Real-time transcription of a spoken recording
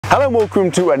Hello and welcome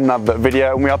to another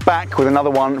video, and we are back with another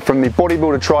one from the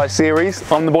Bodybuilder Try series.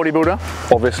 I'm the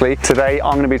bodybuilder, obviously. Today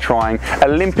I'm going to be trying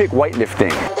Olympic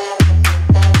weightlifting.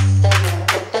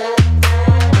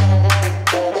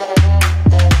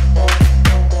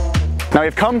 Now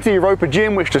we've come to Europa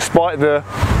Gym, which despite the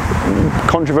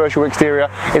controversial exterior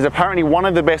is apparently one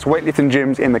of the best weightlifting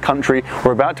gyms in the country.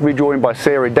 We're about to be joined by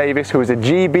Sarah Davis, who is a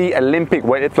GB Olympic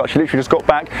weightlifter. She literally just got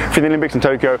back from the Olympics in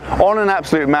Tokyo on an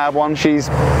absolute mad one. She's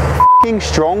f***ing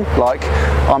strong. Like,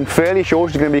 I'm fairly sure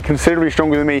she's going to be considerably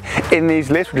stronger than me in these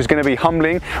lifts, which is going to be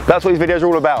humbling. But that's what these videos are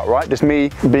all about, right? Just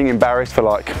me being embarrassed for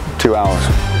like 2 hours.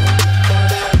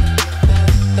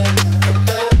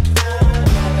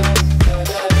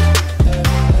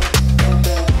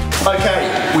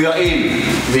 Okay, we are in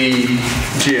the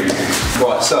gym.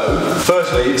 Right, so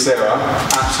firstly, Sarah,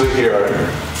 absolute hero.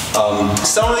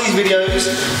 Some of these videos,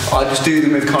 I just do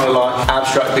them with kind of like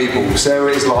abstract people.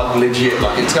 Sarah is like legit,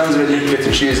 like in terms of Olympic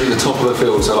lifting, she is at the top of the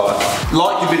field. So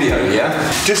like the video, yeah?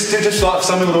 Just like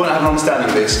some people don't have an understanding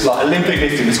of this. Like Olympic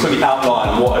lifting, let's quickly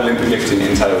outline what Olympic lifting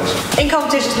entails. In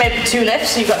competition, it's made up of 2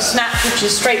 lifts. So you've got snatch, which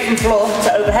is straight from floor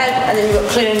to overhead, and then you've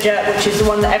got clean and jerk, which is the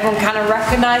one that everyone kind of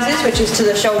recognises, which is to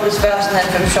the shoulders first, and then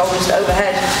from shoulders to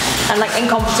overhead. And like in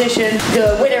competition,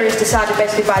 the winner is decided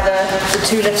basically by the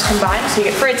 2 lifts combined. So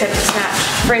you get 3 attempts at snatch,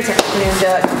 3 attempts at clean and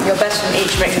jerk. Your best from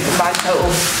each makes a combined total,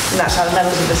 and that's how the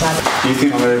medals are decided. Do you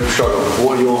think I'm going to struggle?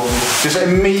 What are your just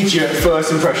immediate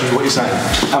first impressions of what you're saying?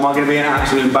 Am I going to be an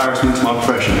absolute embarrassment to my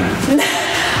profession?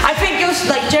 I think you're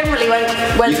like generally when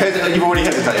you've already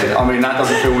hesitated. I mean, that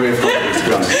doesn't feel weird for me, to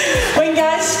be honest. When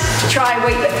guys try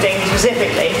weightlifting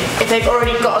specifically, if they've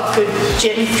already got a good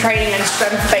gym training and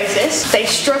strength basis, they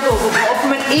struggle with more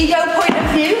from an ego point of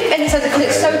view, and so because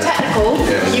it's so technical,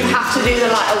 you have to do the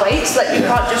lighter weights. Like you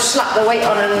can't just slap the weight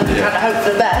on and kind of hope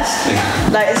for the best.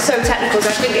 Like it's so technical. So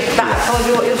I think that's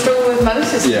probably what you'll struggle with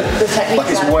most is the technique. Like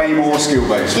it's way more skill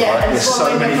based, right? And there's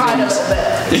so many pride a little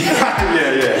bit.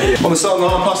 yeah. On the side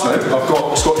line plus though, I've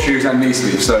got squat shoes and knee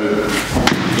sleeves, so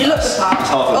you look the part.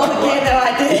 Oh, the gear no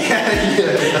idea.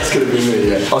 Yeah, that's gonna be me.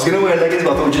 Yeah. I was gonna wear leggings,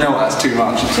 but I thought, you know what, that's too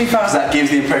much. Too far. Because that gives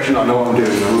the impression I know what I'm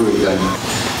doing. I really don't.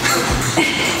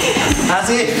 That's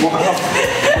it. What up?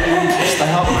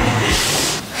 Stay up, man.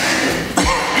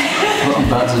 I'm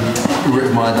about to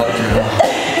rip my adductor out.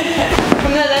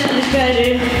 From there, then you're just gonna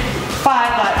do 5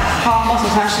 like half muscle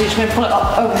snatches. So you're just gonna pull it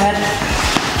up overhead.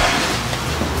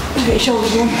 Get your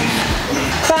shoulders in.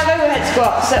 5 overhead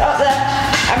squats. So up there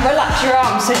and relax your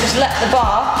arms. So just let the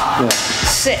bar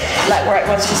sit like where it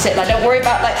wants to sit. Like don't worry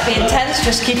about like being tense.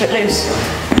 Just keep it loose.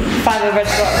 5 overhead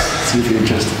squats. See if you're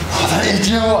interested. Oh, that is,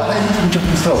 do you know what? I don't even jump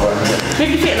and stuff, right? Move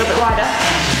your feet a little bit wider.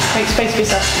 Make space for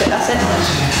yourself a bit. That's it.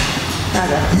 Now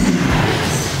go.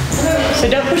 So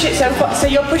don't push it so far. So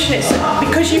you're pushing it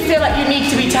because you feel like you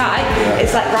need to be tight.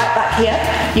 It's like right back here.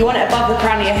 You want it above the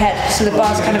crown of your head, so the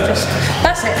bar's kind of just.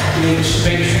 That's it.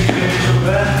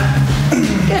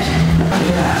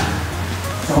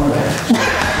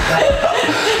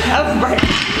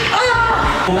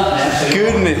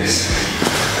 Good. Goodness.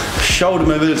 Shoulder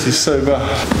mobility is so bad.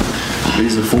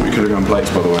 These are 40 kilogram plates,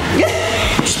 by the way.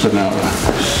 Just putting out there.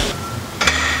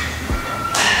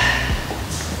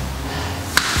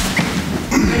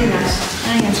 Really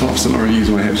nice. So I'm still not really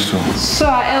using my hips at all. So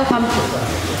it'll come.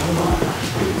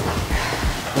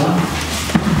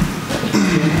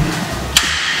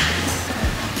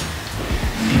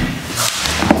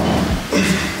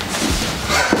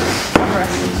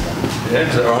 Yeah,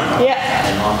 is that alright? Yeah.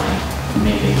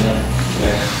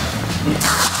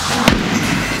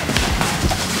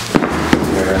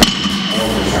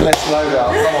 Let's load up.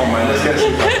 Come on, man. Let's get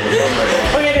some stuff.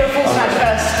 We're going to do a full snatch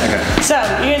first. Okay. So,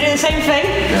 you're going to do the same thing.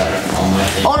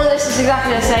 All of this is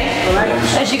exactly the same.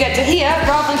 As you get to here,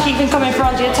 rather than keeping coming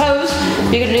through onto your toes,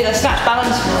 you're going to do the snatch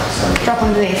balance, drop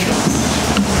underneath.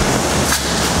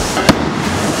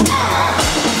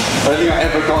 I don't think I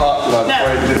ever got up to that before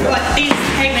I did that. But these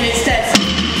came in instead.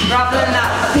 Rather than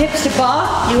that hips to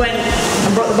bar, you went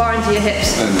and brought the bar into your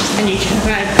hips. And you just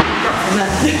kind of drop from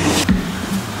there.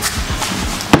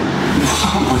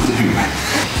 What am I doing, man?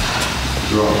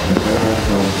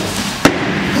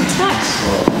 Nice.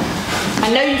 I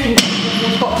know you can get into a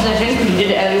squat position because you did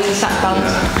it earlier with the snatch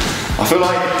balance. I feel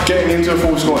like getting into a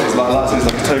full squat is like that. It's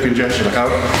like a token gesture. Like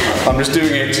I'm just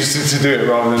doing it just to do it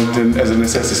rather than as a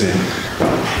necessity.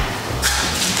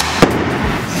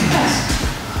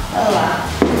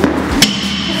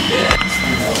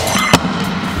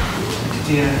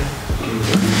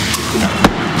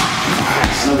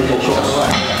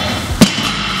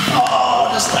 Oh,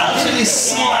 just absolutely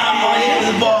slam my head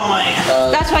with the bar, mate.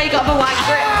 That's why you got the wide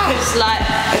grip. Because like,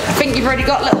 I think you've already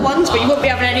got little ones, but you won't be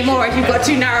having any more if you've got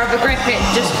too narrow of a grip. It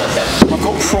just... I've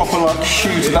got proper like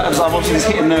shoes. I've obviously just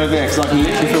hit a nerve there because I can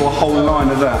literally feel a whole line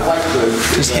of that.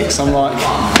 Just hit some like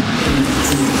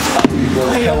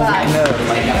pelvic nerve,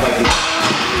 mate.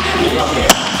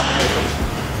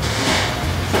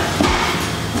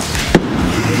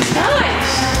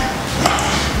 Nice!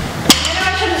 I know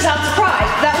I shouldn't sound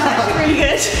surprised, but that was actually really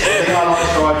good. I think I like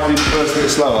tried to do the first bit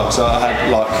slower, so I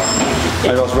had like,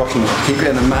 maybe I was rushing, keep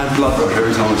getting a mad blood rush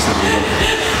every time I started.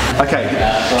 Okay,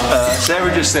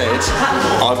 Sarah just said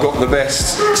I've got the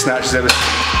best snatches ever.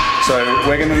 So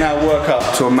we're going to now work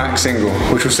up to a max single,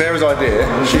 which was Sarah's idea.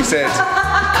 She said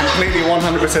completely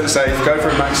 100% safe, go for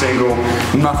a max single,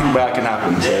 nothing bad can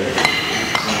happen. So.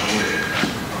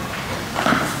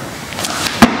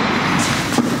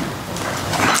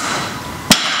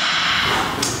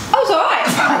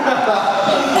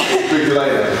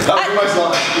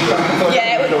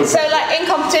 So like in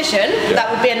competition, that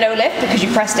would be a no lift because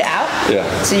you pressed it out. Yeah.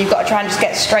 So you've got to try and just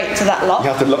get straight to that lock. You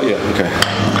have to lock, yeah, okay.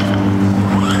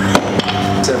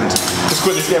 70. Just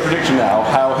quickly get a prediction now.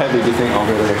 How heavy do you think I'll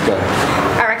be able to go?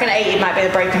 I reckon 80 might be the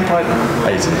breaking point.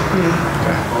 80?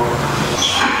 Okay.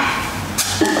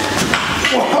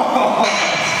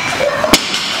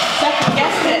 Second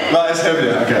guessed it. That is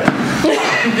heavier, okay.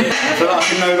 But I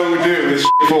can no longer do it with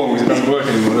shit form because it doesn't work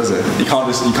anymore, does it? You can't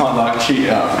like cheat it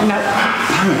out. No.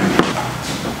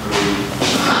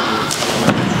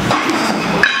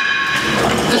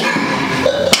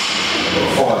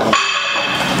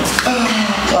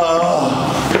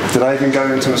 Did I even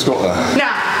go into a squat there?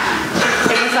 No.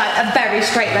 It was like a very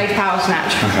straight leg power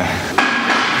snatch. Okay.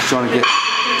 Just trying to get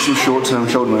some short-term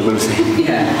shoulder mobility.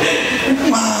 Yeah.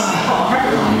 I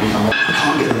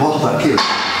can't get the bar back in.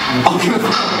 I'm going to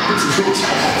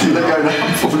do let go now,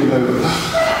 I'm falling over.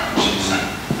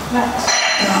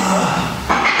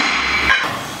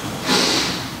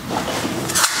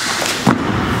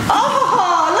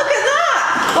 Oh, look at that!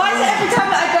 Why is it every time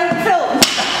that I don't film?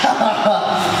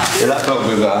 Yeah, that felt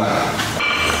good there.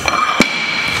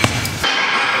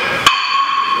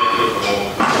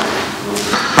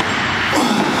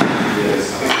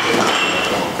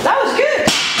 That was good!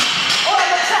 All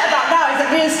I'm upset about now is that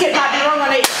me and Skip might be wrong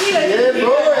on 8 kilos. Yeah,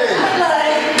 boy!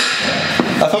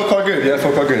 That felt quite good, yeah, that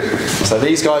felt quite good. So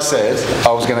these guys said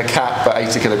I was going to cap at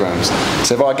 80 kilograms.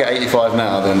 So if I get 85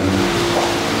 now, then...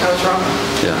 I was wrong.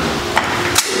 Yeah.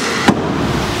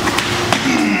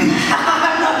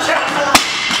 I'm not sure.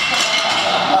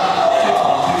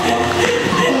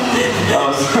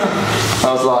 I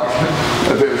was like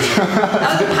a bit of... That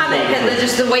was a panic and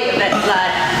just the weight of it,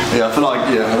 like... Yeah, I feel like,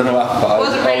 yeah, I don't know what happened, but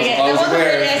There wasn't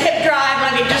really a hip drive,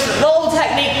 like it just, the whole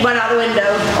technique went out the window.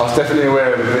 I was definitely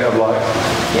aware of a bit of like,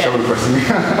 shoulder pressing.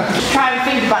 Try and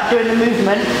think about doing the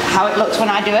movement, how it looks when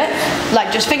I do it.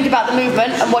 Like just think about the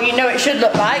movement and what you know it should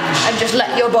look like and just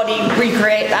let your body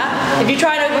recreate that. If you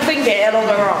try and overthink it, it'll all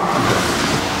go wrong.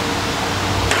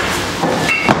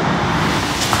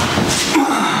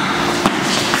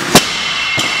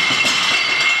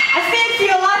 I feared for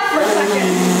your life for a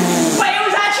second. But it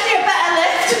was actually a better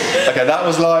lift. Okay, that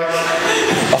was like,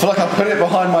 I feel like I put it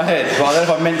behind my head, but I don't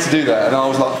know if I meant to do that, and I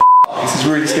was like, this is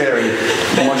really scary.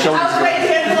 And my shoulders I was waiting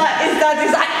for him to like, his dad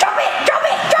is like, drop it, drop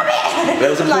it, drop it. There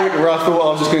was a point where I thought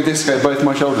I was just going to dislocate both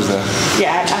my shoulders there.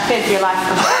 Yeah, I feared for your life.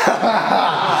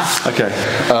 Okay,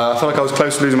 I felt like I was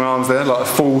close to losing my arms there, like a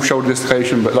full shoulder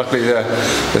dislocation, but luckily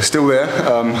they're still there.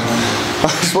 I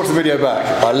just watched the video back.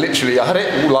 I had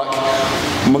it like,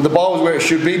 the bar was where it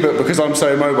should be, but because I'm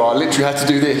so immobile, I literally had to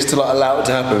do this to like allow it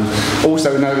to happen.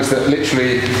 Also noticed that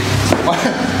literally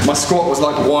my squat was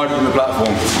like wider than the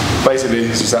platform. Basically,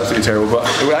 it's just absolutely terrible, but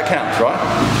that counts, right?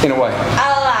 In a way.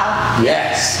 I'll allow.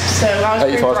 Yes! So I was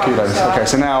 85 kilos. So okay,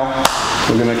 so now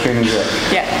we're going to clean and jerk.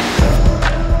 Yeah.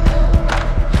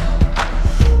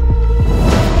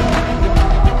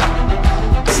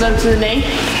 Slow to the knee.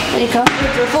 Then you come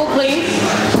through to a full clean.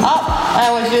 Up. I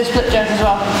always do a split jerk as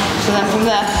well. So then from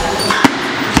there.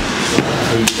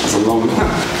 That's a long one.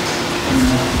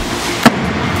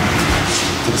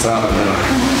 What's that one there?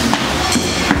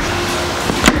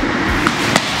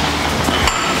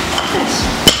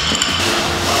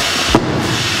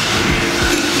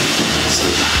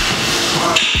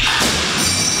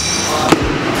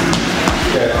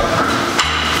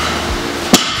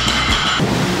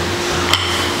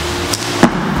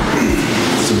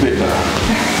 It's a bit better.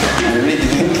 Really, do you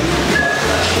think?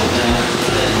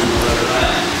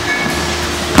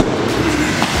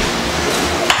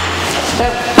 So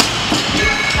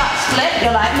that split,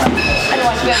 you're like, I don't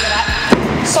want to go over that.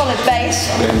 Solid base,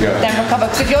 then recover.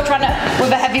 Because if you're trying to,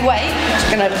 with a heavy weight, it's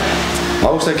going to I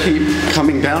also keep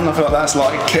coming down. I feel like that's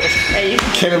like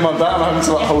killing my back. I'm having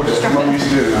to like hold it. I'm not used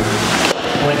to doing that.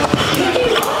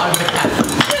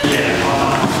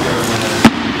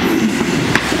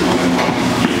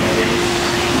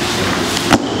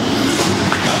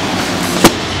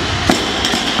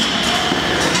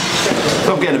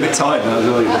 I'm getting a bit tired now as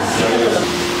well.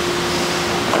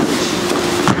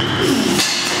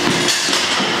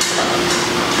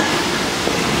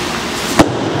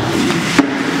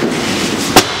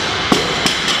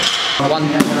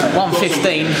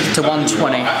 115 to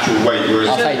 120.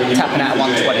 I'll say tapping out at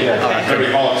 120.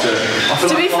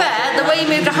 To be fair, the way you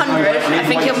moved 100, I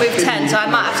think you'll move 10, so I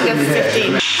might have to go for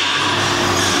 15.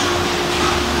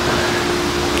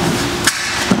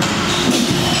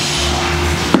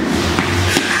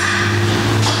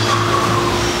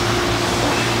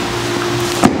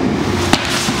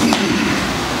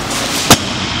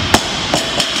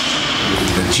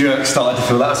 Jerk started to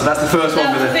feel that, so that's the first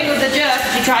one. The thing with the jerk,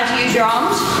 if you try to use your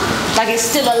arms, like it's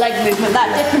still a leg movement. That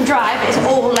dip and drive is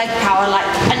all leg power. Like,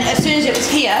 and as soon as it was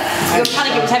here, your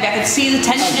panic it was heavy. I could see the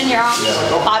tension in your arms.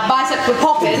 My biceps were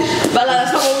popping, but like,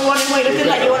 that's not what we want in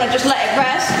weightlifting. Like, you want to just let it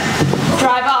rest,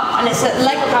 drive up, and it's a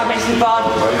leg power makes the bar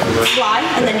fly,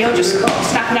 and then you're just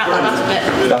snapping out that last bit.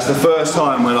 That's the first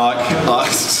time where like I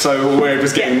was so aware of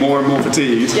just getting more and more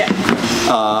fatigued. Yeah.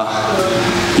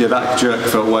 Yeah, that jerk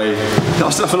felt way. I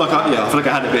feel like I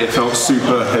had it, but it felt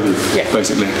super heavy. Yeah.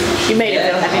 Basically. You made it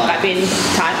feel heavy by being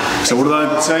tired. So what did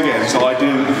I say again? So I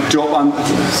didn't drop under.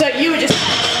 So you were just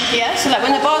here. So like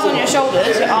when the bar's on your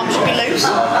shoulders, your arms should be loose,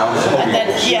 and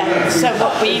then so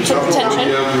we took the tension.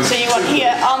 So you want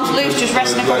here, arms loose, just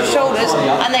resting across your shoulders,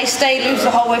 and they stay loose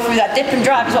the whole way through. That dip and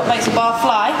drive is what makes the bar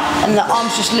fly, and the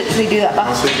arms just literally do that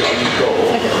back. Look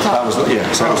at the top. That was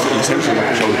so that was essentially like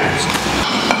a shoulder press.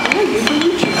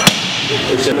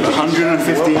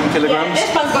 115 kilograms.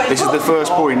 This is the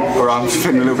first point where I'm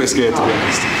feeling a little bit scared, to be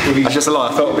honest. That's just a lie.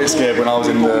 I felt a bit scared when I was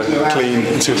in the clean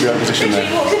 2-3 position there.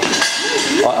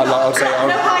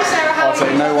 I'd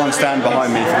say no one stand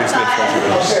behind me for this lift.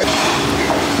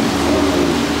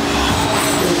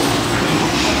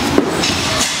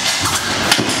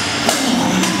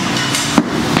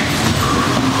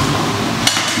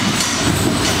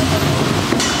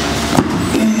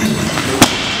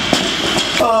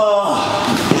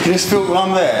 I can just feel when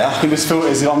I'm there, I can just feel it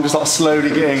as if I'm just like slowly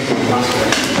getting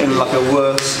in like a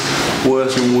worse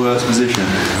and worse position.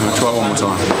 I'm going to try it one more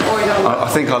time. I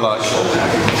think I like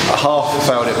half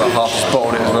failed it, but half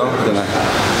spotted it as well. I don't know.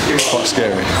 It's quite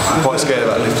scary. I'm quite scared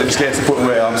about lifting. I'm scared to put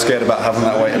weight. I'm scared about having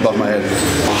that weight above my head.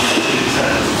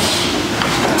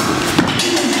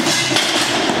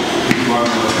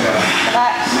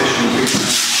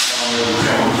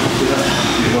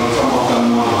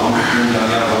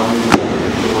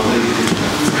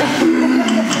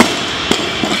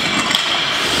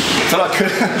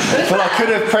 I could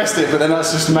have pressed it, but then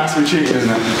that's just massively cheating, isn't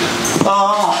it?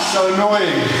 Oh, so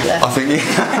annoying. Yeah. I think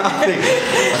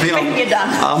you're done.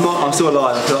 I'm still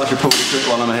alive. I feel like I should probably quit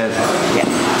while I'm ahead. Yeah.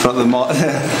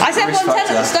 I said 110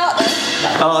 at the start though.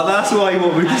 Oh, that's why you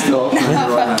want me to stop. Right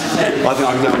now. I think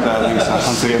I can go better things.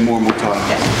 I'm still getting more and more tired.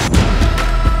 Yeah.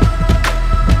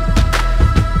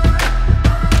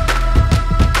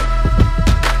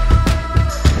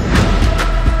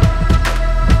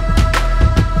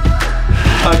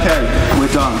 Okay,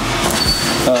 we're done.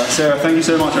 Sarah, thank you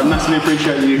so much. I massively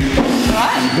appreciate you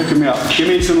hooking me up. Give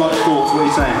me some like thoughts. What are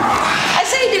you saying? I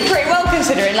say you did pretty well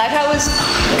considering. Like I was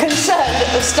concerned at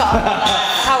the start about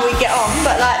how we get on,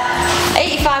 but like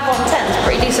 85 on 10 is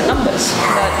pretty decent numbers.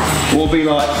 What give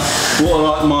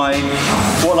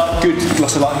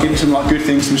me some like good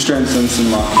things, some strengths, and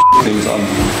some like things on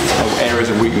areas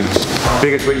of weakness.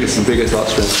 Biggest weakness and biggest like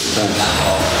strengths.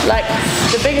 Like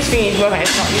the biggest thing you need to work on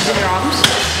is not using your arms.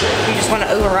 You just want to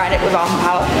override it with arm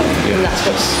power, and that's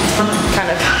what's kind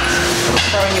of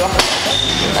throwing you off.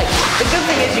 Like the good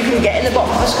thing is you can get in the bottom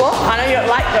of a squat. I know you don't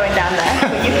like going down there,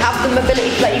 but you have the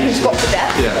mobility, like you can squat to death.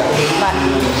 Yeah. Like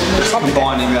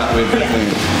combining that with the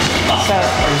thing. So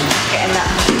getting that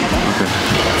together. Okay.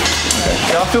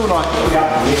 Yeah, I feel like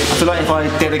if I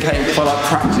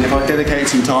dedicated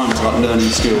some time to like learning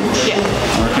the skill, I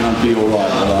reckon I'd be alright.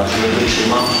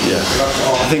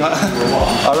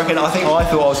 I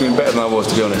thought I was doing better than I was,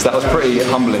 to be honest. That was pretty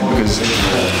humbling because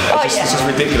it's just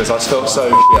ridiculous. I felt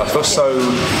so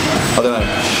I don't know.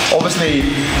 Obviously,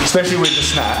 especially with the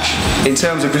snatch, in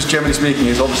terms of just generally speaking,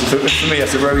 it's obviously for me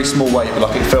it's a very small weight, but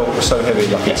like it felt so heavy,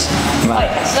 like it's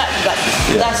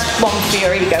that's one for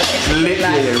your ego.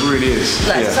 Literally, it really is.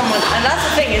 Like someone, and that's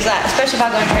the thing is that, especially if I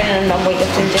go and train and I'm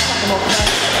weightlifting, just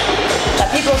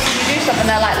like people see you do stuff and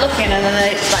they're like looking and then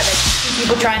they like they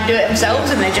people try and do it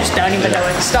themselves and they just don't even know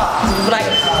where to start. So like,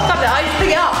 I just pick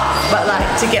it up, but like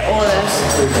to get all those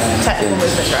technical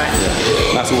movements right.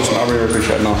 That's awesome. I really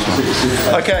appreciate it. Nice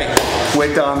one. Okay,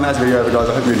 we're done. That's the video over, guys.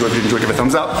 I hope you enjoyed. If you enjoyed, give it a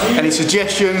thumbs up. Any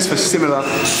suggestions for similar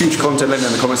future content, let me know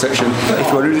in the comment section.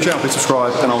 If you are new to the channel, please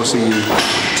subscribe, and I will see you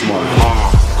tomorrow.